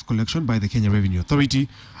are tax collection by the Kenya Revenue Authority,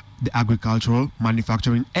 the agricultural,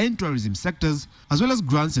 manufacturing and tourism sectors, as well as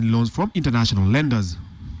grants and loans from international lenders.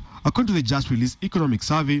 According to the just released economic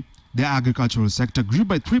survey, the agricultural sector grew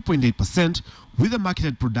by 3.8% with a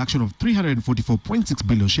marketed production of 344.6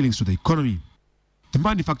 billion shillings to the economy. The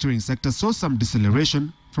manufacturing sector saw some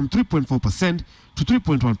deceleration from 3.4% to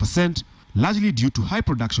 3.1%, largely due to high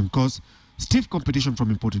production costs, stiff competition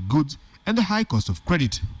from imported goods, and the high cost of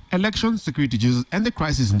credit. Elections, security issues, and the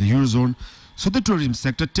crisis in the Eurozone saw the tourism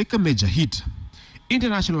sector take a major hit.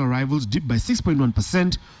 International arrivals dipped by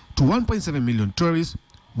 6.1% to 1.7 million tourists,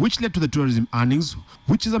 which led to the tourism earnings,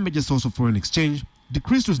 which is a major source of foreign exchange,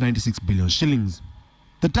 decreased to 96 billion shillings.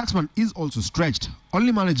 The taxman is also stretched,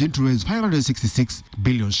 only managing to raise 566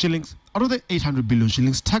 billion shillings out of the 800 billion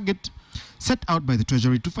shillings target set out by the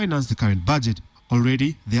Treasury to finance the current budget.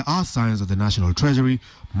 Already, there are signs that the National Treasury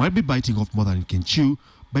might be biting off more than it can chew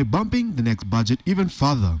by bumping the next budget even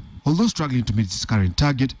further. Although struggling to meet its current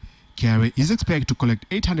target, KRA is expected to collect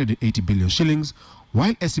 880 billion shillings,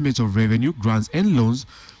 while estimates of revenue, grants and loans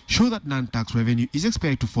show that non-tax revenue is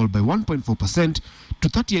expected to fall by 1.4% to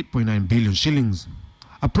 38.9 billion shillings.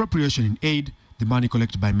 Appropriation in aid, the money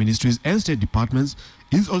collected by ministries and state departments,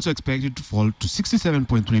 is also expected to fall to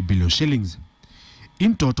 67.3 billion shillings.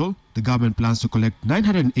 In total, the government plans to collect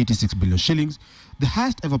 986 billion shillings, the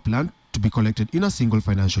highest ever planned to be collected in a single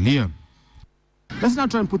financial year. Let's now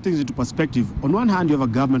try and put things into perspective. On one hand, you have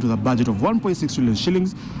a government with a budget of 1.6 trillion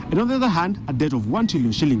shillings, and on the other hand, a debt of 1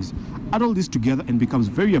 trillion shillings. Add all this together and it becomes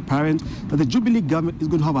very apparent that the Jubilee government is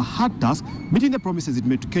going to have a hard task meeting the promises it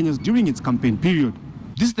made to Kenyans during its campaign period.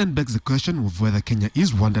 This then begs the question of whether Kenya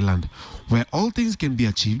is Wonderland, where all things can be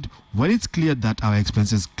achieved, while it's clear that our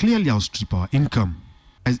expenses clearly outstrip our income.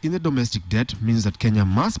 As in the domestic debt means that Kenya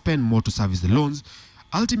must spend more to service the loans,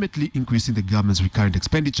 ultimately increasing the government's recurrent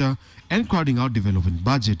expenditure and crowding out development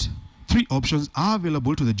budget. Three options are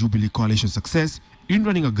available to the Jubilee coalition success in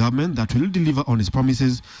running a government that will deliver on its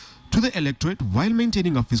promises to the electorate while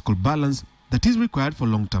maintaining a fiscal balance that is required for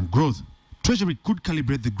long-term growth. Treasury could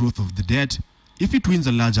calibrate the growth of the debt if it wins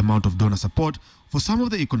a large amount of donor support for some of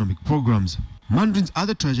the economic programs. Mandarin's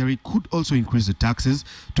other treasury could also increase the taxes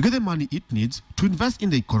to get the money it needs to invest in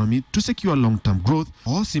the economy to secure long-term growth,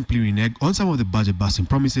 or simply renege on some of the budget-busting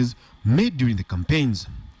promises made during the campaigns.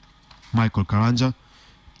 Michael Karanja,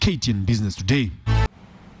 KTN Business Today.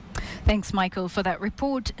 Thanks, Michael, for that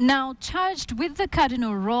report. Now, charged with the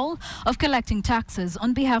cardinal role of collecting taxes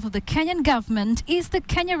on behalf of the Kenyan government is the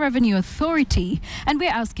Kenya Revenue Authority. And we're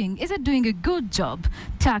asking, is it doing a good job?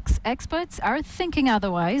 Tax experts are thinking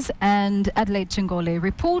otherwise. And Adelaide Chengole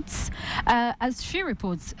reports, as she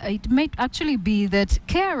reports, it may actually be that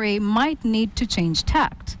KRA might need to change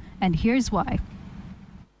tact. And here's why.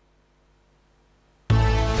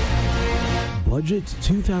 Budget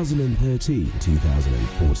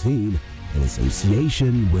 2013-2014 in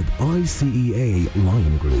association with ICEA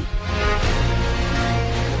Lion Group.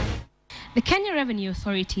 The Kenya Revenue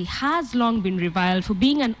Authority has long been reviled for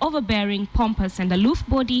being an overbearing, pompous and aloof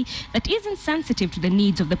body that is insensitive to the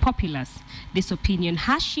needs of the populace. This opinion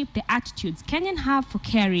has shaped the attitudes Kenyans have for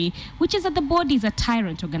KRA, which is that the body is a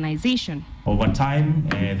tyrant organization. Over time,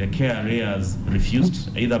 the KRA has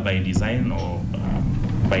refused, either by design or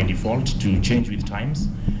by default, to change with times.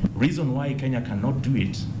 Reason why Kenya cannot do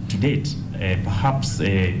it to date, perhaps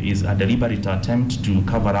is a deliberate attempt to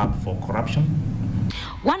cover up for corruption.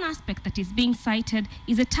 One aspect that is being cited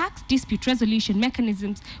is the tax dispute resolution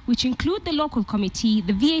mechanisms, which include the local committee,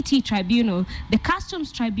 the VAT tribunal, the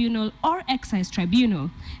customs tribunal, or excise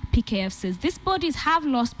tribunal. PKF says these bodies have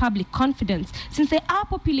lost public confidence since they are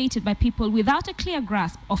populated by people without a clear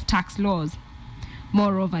grasp of tax laws.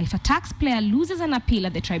 Moreover, if a taxpayer loses an appeal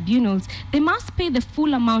at the tribunals, they must pay the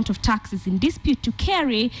full amount of taxes in dispute to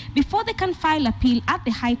KRA before they can file appeal at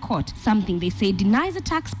the High Court, something they say denies the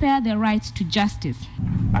taxpayer their rights to justice.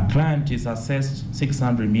 A client is assessed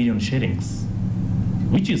 600 million shillings,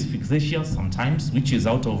 which is fictitious sometimes, which is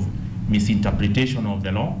out of misinterpretation of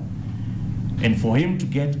the law. And for him to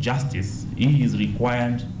get justice, he is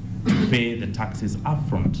required to pay the taxes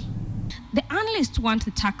upfront. The analysts want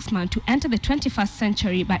the taxman to enter the 21st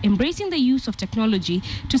century by embracing the use of technology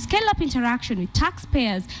to scale up interaction with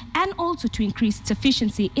taxpayers and also to increase its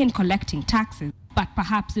efficiency in collecting taxes. But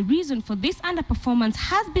perhaps the reason for this underperformance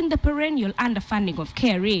has been the perennial underfunding of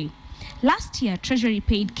KRA. Last year, Treasury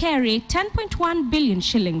paid KRA 10.1 billion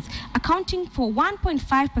shillings, accounting for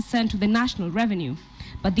 1.5% of the national revenue.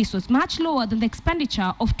 But this was much lower than the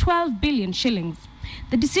expenditure of 12 billion shillings.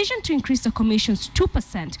 The decision to increase the commissions to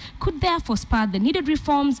 2% could therefore spur the needed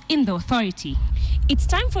reforms in the authority. It's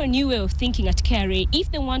time for a new way of thinking at KRA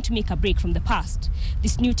if they want to make a break from the past.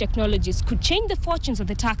 These new technologies could change the fortunes of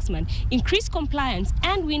the taxman, increase compliance,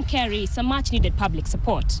 and win KRA some much-needed public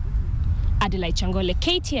support. Adelaide Chengole,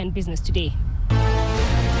 KTN Business Today.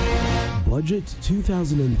 Budget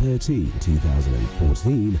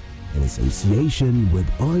 2013-2014 in association with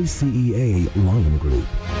ICEA Lion Group.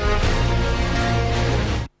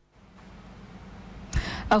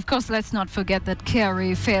 Of course, let's not forget that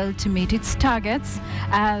KRA failed to meet its targets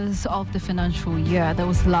as of the financial year. That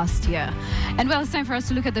was last year. And well, it's time for us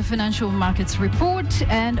to look at the financial markets report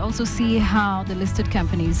and also see how the listed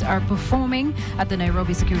companies are performing at the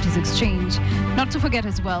Nairobi Securities Exchange. Not to forget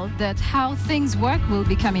as well that how things work will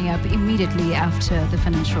be coming up immediately after the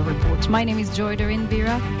financial report. My name is Joy Doreen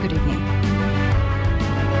Bira. Good evening.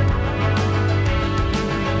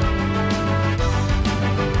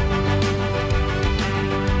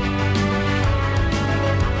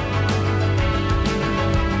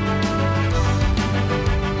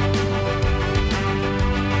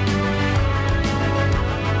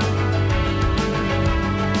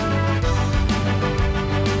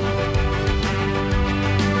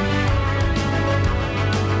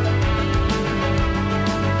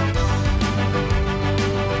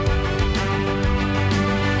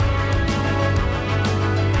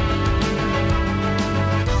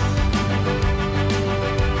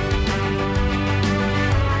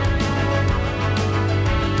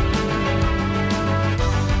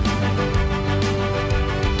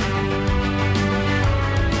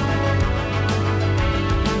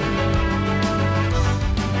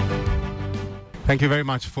 Thank you very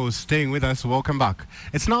much for staying with us. Welcome back.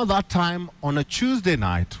 It's now that time on a Tuesday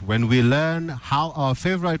night when we learn how our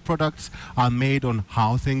favorite products are made on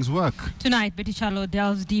How Things Work. Tonight, Betty Chalo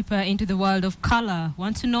delves deeper into the world of color.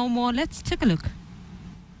 Want to know more? Let's take a look.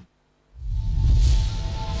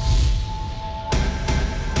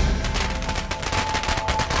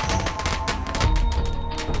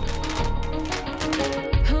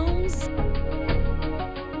 Homes,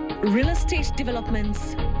 real estate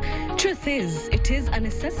developments, truth is, it is a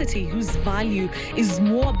necessity whose value is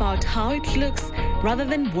more about how it looks rather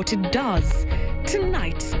than what it does.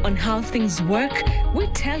 Tonight, on How Things Work, we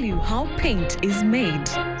tell you how paint is made.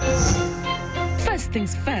 First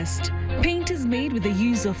things first, paint is made with the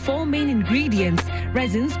use of 4 main ingredients.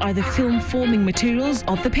 Resins are the film-forming materials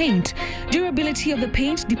of the paint. Durability of the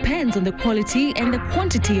paint depends on the quality and the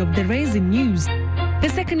quantity of the resin used. The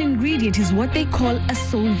second ingredient is what they call a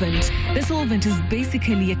solvent. The solvent is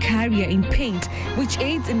basically a carrier in paint, which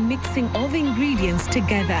aids in mixing all the ingredients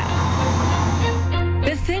together.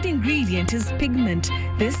 The third ingredient is pigment.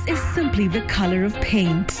 This is simply the color of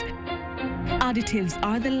paint. Additives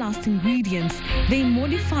are the last ingredients. They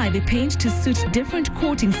modify the paint to suit different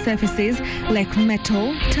coating surfaces like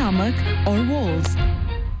metal, tarmac, or walls.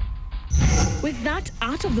 With that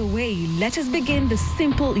out of the way, let us begin the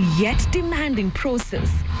simple yet demanding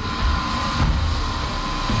process.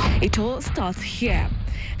 It all starts here.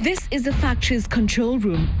 This is the factory's control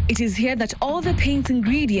room. It is here that all the paint's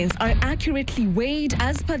ingredients are accurately weighed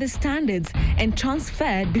as per the standards and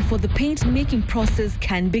transferred before the paint making process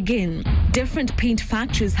can begin. Different paint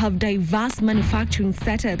factories have diverse manufacturing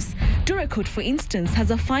setups. Duracoat, for instance, has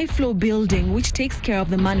a 5-floor building which takes care of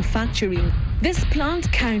the manufacturing. This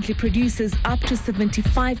plant currently produces up to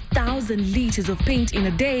 75,000 liters of paint in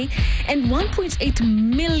a day and 1.8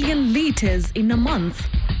 million liters in a month.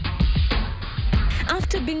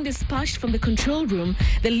 After being dispatched from the control room,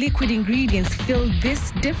 the liquid ingredients fill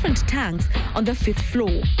these different tanks on the 5th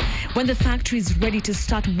floor. When the factory is ready to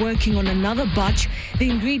start working on another batch, the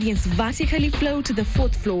ingredients vertically flow to the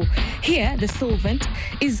 4th floor. Here, the solvent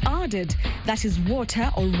is added, that is water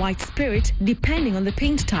or white spirit, depending on the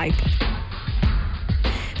paint type.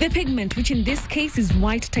 The pigment, which in this case is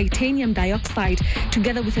white titanium dioxide,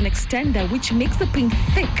 together with an extender which makes the paint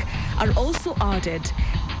thick, are also added.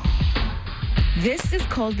 This is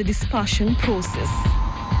called the dispersion process.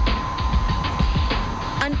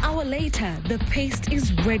 An hour later, the paste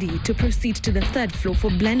is ready to proceed to the 3rd floor for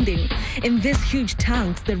blending. In these huge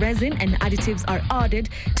tanks, the resin and additives are added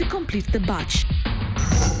to complete the batch.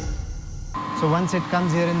 So once it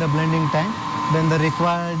comes here in the blending tank, then the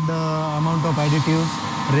required amount of additives,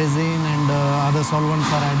 resin and other solvents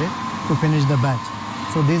are added to finish the batch.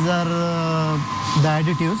 So these are the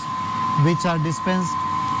additives which are dispensed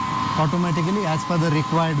automatically as per the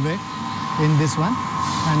required weight in this one,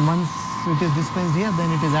 and once it is dispensed here, then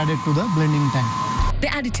it is added to the blending tank. The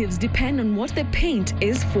additives depend on what the paint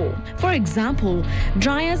is for. For example,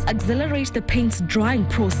 dryers accelerate the paint's drying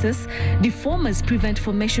process, deformers prevent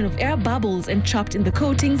formation of air bubbles entrapped in the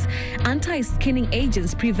coatings, anti-skinning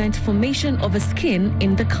agents prevent formation of a skin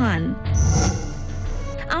in the can.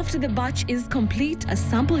 After the batch is complete, a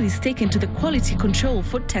sample is taken to the quality control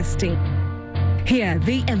for testing. Here,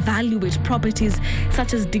 they evaluate properties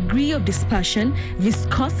such as degree of dispersion,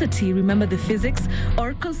 viscosity, remember the physics,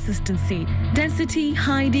 or consistency. Density,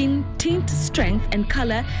 hiding, tint, strength, and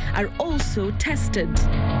color are also tested.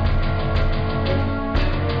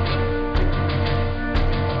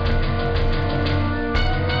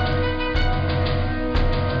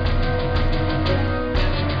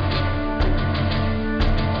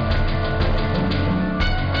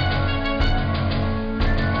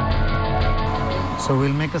 So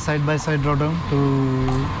we'll make a side-by-side drawdown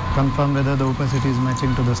to confirm whether the opacity is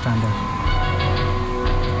matching to the standard.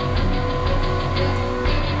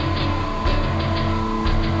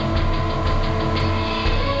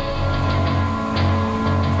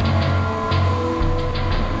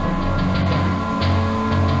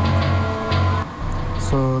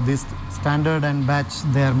 So this standard and batch,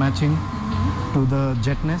 they are matching to the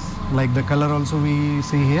jetness, like the color also we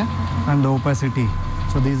see here, and the opacity.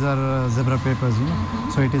 So these are zebra papers, you know.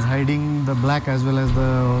 So it is hiding the black as well as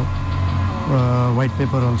the white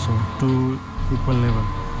paper also to equal level.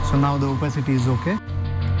 So now the opacity is okay.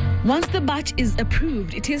 Once the batch is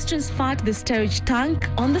approved, it is transferred to the storage tank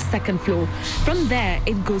on the 2nd floor. From there,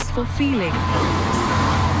 it goes for feeling.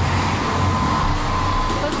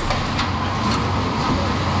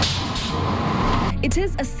 It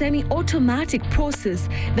is a semi-automatic process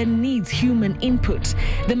that needs human input.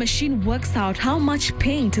 The machine works out how much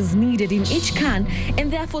paint is needed in each can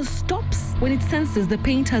and therefore stops when it senses the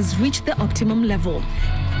paint has reached the optimum level.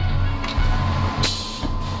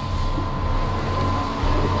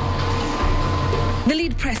 The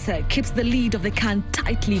lead presser keeps the lid of the can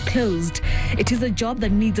tightly closed. It is a job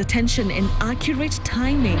that needs attention and accurate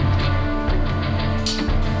timing.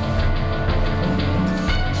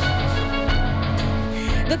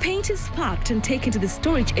 The paint is packed and taken to the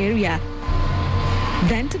storage area,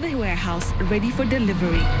 then to the warehouse ready for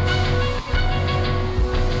delivery.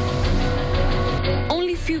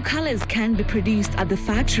 Only few colors can be produced at the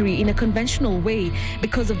factory in a conventional way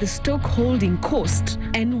because of the stock holding cost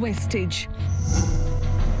and wastage.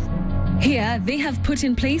 Here, they have put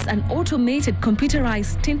in place an automated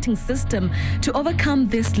computerized tinting system to overcome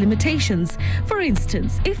these limitations. For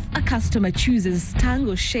instance, if a customer chooses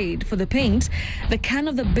Tango shade for the paint, the can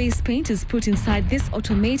of the base paint is put inside this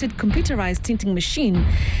automated computerized tinting machine.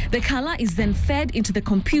 The color is then fed into the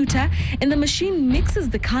computer and the machine mixes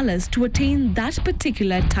the colors to attain that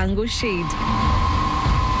particular Tango shade.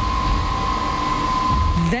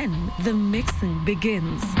 Then the mixing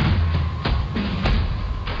begins.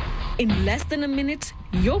 In less than a minute,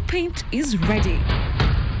 your paint is ready.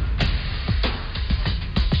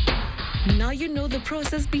 Now you know the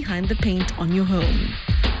process behind the paint on your home.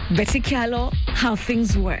 Betty Kialo, how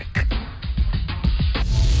things work.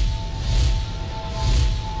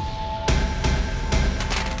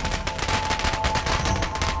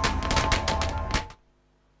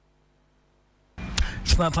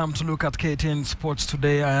 It's now time to look at KTN Sports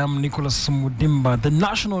Today. I am Nicholas Mudimba. The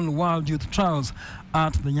National World Youth Trials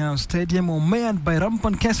at the Nyayo Stadium were marred by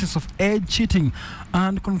rampant cases of age cheating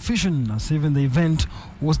and confusion, as even the event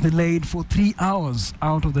was delayed for 3 hours.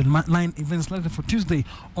 Out of the 9 events slated for Tuesday,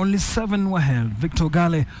 only 7 were held. Victor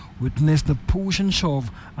Gale witnessed the push and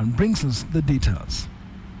shove and brings us the details.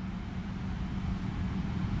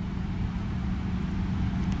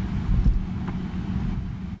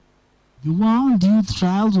 The World Youth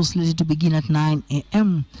Trials was slated to begin at 9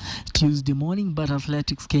 a.m. Tuesday morning, but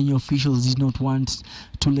Athletics Kenya officials did not want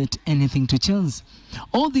to let anything to chance.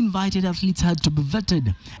 All the invited athletes had to be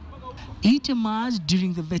vetted. It emerged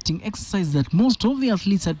during the vetting exercise that most of the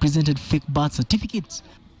athletes had presented fake birth certificates.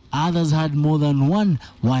 Others had more than one,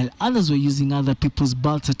 while others were using other people's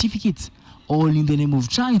birth certificates, all in the name of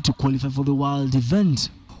trying to qualify for the World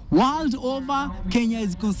event. World over, Kenya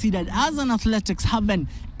is considered as an athletics haven,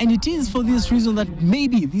 and it is for this reason that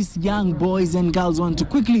maybe these young boys and girls want to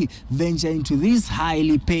quickly venture into this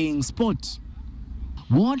highly paying sport.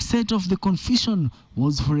 What set off the confusion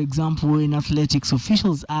was, for example, when athletics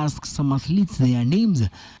officials asked some athletes their names,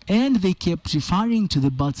 and they kept referring to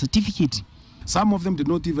the birth certificate. Some of them did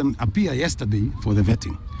not even appear yesterday for the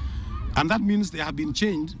vetting. And that means they have been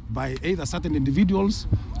changed by either certain individuals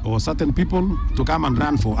or certain people to come and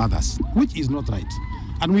run for others, which is not right.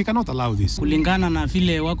 And we cannot allow this. Kulingana na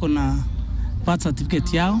vile wako na birth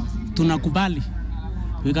certificate yao, tunakubali.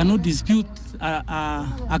 We cannot dispute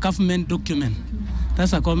a government document.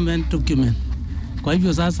 That's a government document. Kwa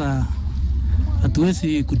hivyo sasa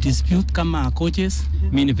hatuwezi kudispute kama coaches.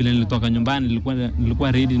 Mimi vile nilitoka nyumbani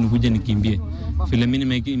nilikuwa ready nikuje nikimbie. Vile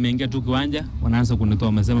mimi nimeingia tu kiwanja wanaanza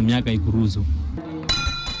kunitoa masema miaka ikuruhusu.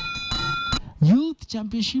 Youth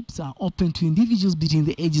championships are open to individuals between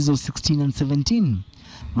the ages of 16 and 17.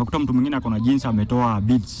 Unakuta mtu mwingine akona jinsi ametoa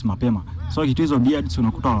beads mapema. So kitu hizo beads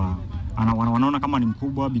unakuta wanaona kama ni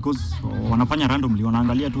mkubwa because wanafanya randomly,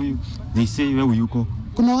 wanaangalia tu they say wewe yuko.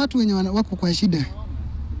 Kuna watu wenye wako kwa shida.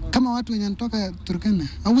 Kama watu wenye wanatoka Turkana.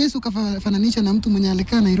 Hauwezi ukafananisha na mtu mwenye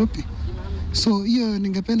alikaa Nairobi. So hiyo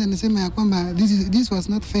ningependa niseme ya kwamba this was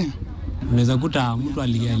not fair. Unaweza kuta mtu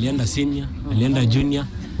alienda senior, alienda junior,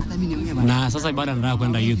 na sasa bado anataka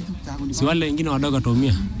kwenda youth. Si wale wengine wadogo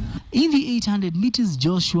wataumia. In the 800 meters,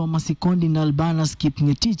 Joshua Masikondi and Albanas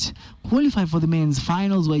Kipngetich qualified for the men's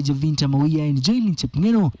finals, while Javinta Mawia and Jaylin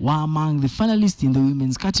Chepngeno were among the finalists in the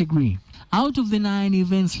women's category. Out of the 9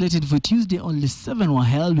 events slated for Tuesday, only 7 were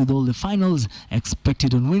held, with all the finals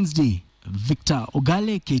expected on Wednesday. Victor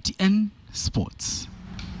Ogale, KTN Sports.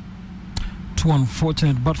 Too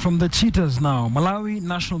unfortunate, but from the cheaters now. Malawi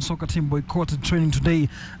national soccer team boycotted training today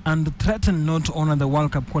and threatened not to honor the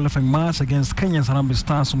World Cup qualifying match against Kenya's Harambee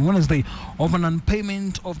Stars on Wednesday over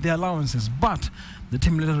non-payment of their allowances. But the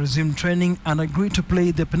team later resumed training and agreed to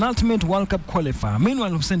play the penultimate World Cup qualifier.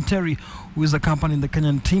 Meanwhile, Hussein Terry, who is accompanying the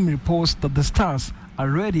Kenyan team, reports that the Stars are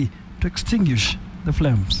ready to extinguish the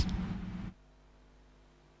flames.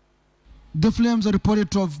 The Flames are reported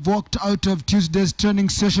to have walked out of Tuesday's training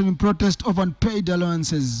session in protest of unpaid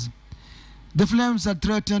allowances. The Flames are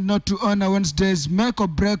threatened not to honor Wednesday's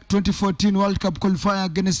make-or-break 2014 World Cup qualifier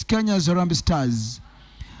against Kenya's Harambee Stars.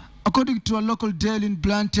 According to a local daily in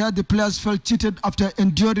Blantyre, the players felt cheated after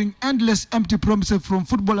enduring endless empty promises from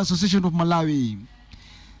Football Association of Malawi.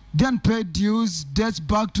 The unpaid dues dates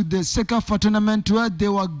back to the CECAFA tournament, where they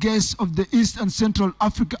were guests of the East and Central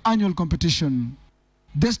Africa annual competition.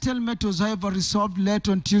 The stalemate was, however, resolved late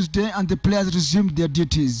on Tuesday, and the players resumed their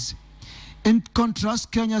duties. In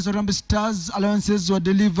contrast, Kenya's Harambee Stars allowances were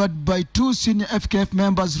delivered by 2 senior FKF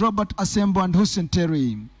members, Robert Asembo and Hussein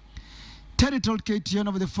Terry. Terry told KTN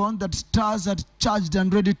over the phone that stars are charged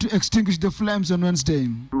and ready to extinguish the flames on Wednesday.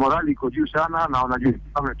 Morali iko juu sana na wanajua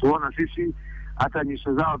wametuona sisi, hata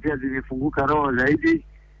nyuso zao pia zimefunguka roho zaidi.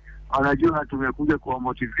 Wanajua tumekuja kuwa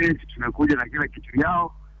motivate, tumekuja na kila kitu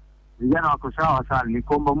yao. Vijana wako sawa sana.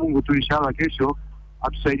 Nikomba Mungu tu inshallah kesho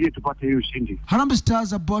atusaidie tupate hiyo ushindi. Harambee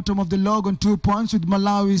Stars are bottom of the log on 2 points with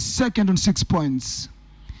Malawi second on 6 points.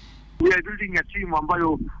 We are building a team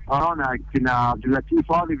ambayo wanaona kina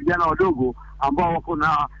Latifa wale vijana wadogo ambao wako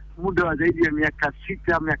na muda wa zaidi ya miaka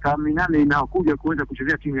 6 miaka 8 inakuja kuweza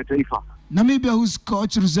kuchezea timu ya taifa. Namibia, whose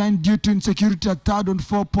coach resigned due to insecurity, at third on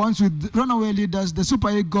 4 points with runaway leaders, the Super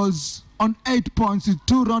Eagles on 8 points with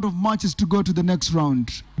 2 rounds of matches to go to the next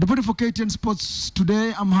round. Reporting for KTN Sports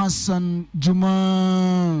today, I'm Hassan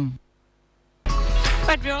Juma.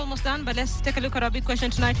 But we're almost done, but let's take a look at our big question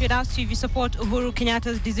tonight. We asked you if you support Uhuru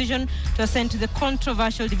Kenyatta's decision to assent to the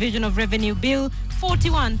controversial Division of Revenue Bill.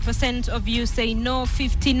 41% of you say no,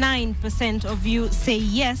 59% of you say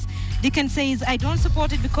yes. Dickon says, I don't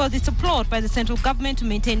support it because it's a plot by the central government to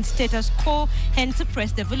maintain status quo, hence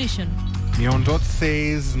suppress devolution. Nyondot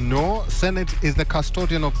says no, Senate is the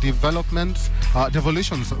custodian of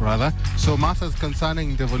devolutions, so matters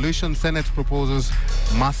concerning devolution, Senate proposals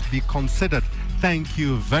must be considered. Thank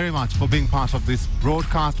you very much for being part of this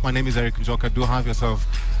broadcast. My name is Eric Njoka. Do have yourself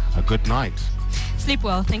a good night. Sleep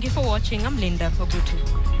well. Thank you for watching. I'm Linda Obutu.